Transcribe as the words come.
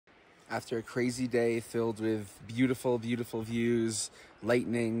after a crazy day filled with beautiful, beautiful views,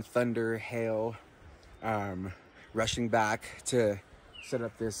 lightning, thunder, hail, rushing back to set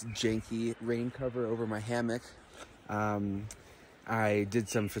up this janky rain cover over my hammock. I did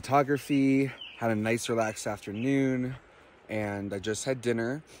some photography, had a nice relaxed afternoon, and I just had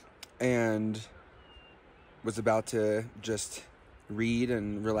dinner and was about to just read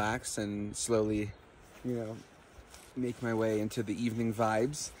and relax and slowly, make my way into the evening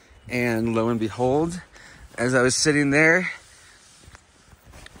vibes. And lo and behold, as I was sitting there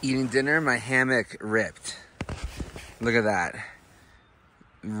eating dinner, my hammock ripped. Look at that.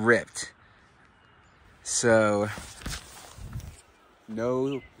 Ripped. So,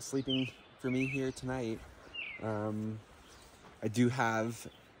 no sleeping for me here tonight. I do have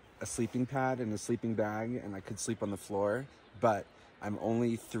a sleeping pad and a sleeping bag, and I could sleep on the floor, but I'm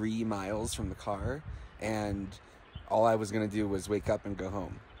only 3 miles from the car, and all I was gonna do was wake up and go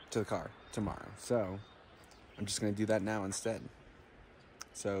home to the car tomorrow. So I'm just gonna do that now instead.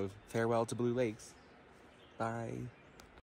 So farewell to Blue Lakes. Bye.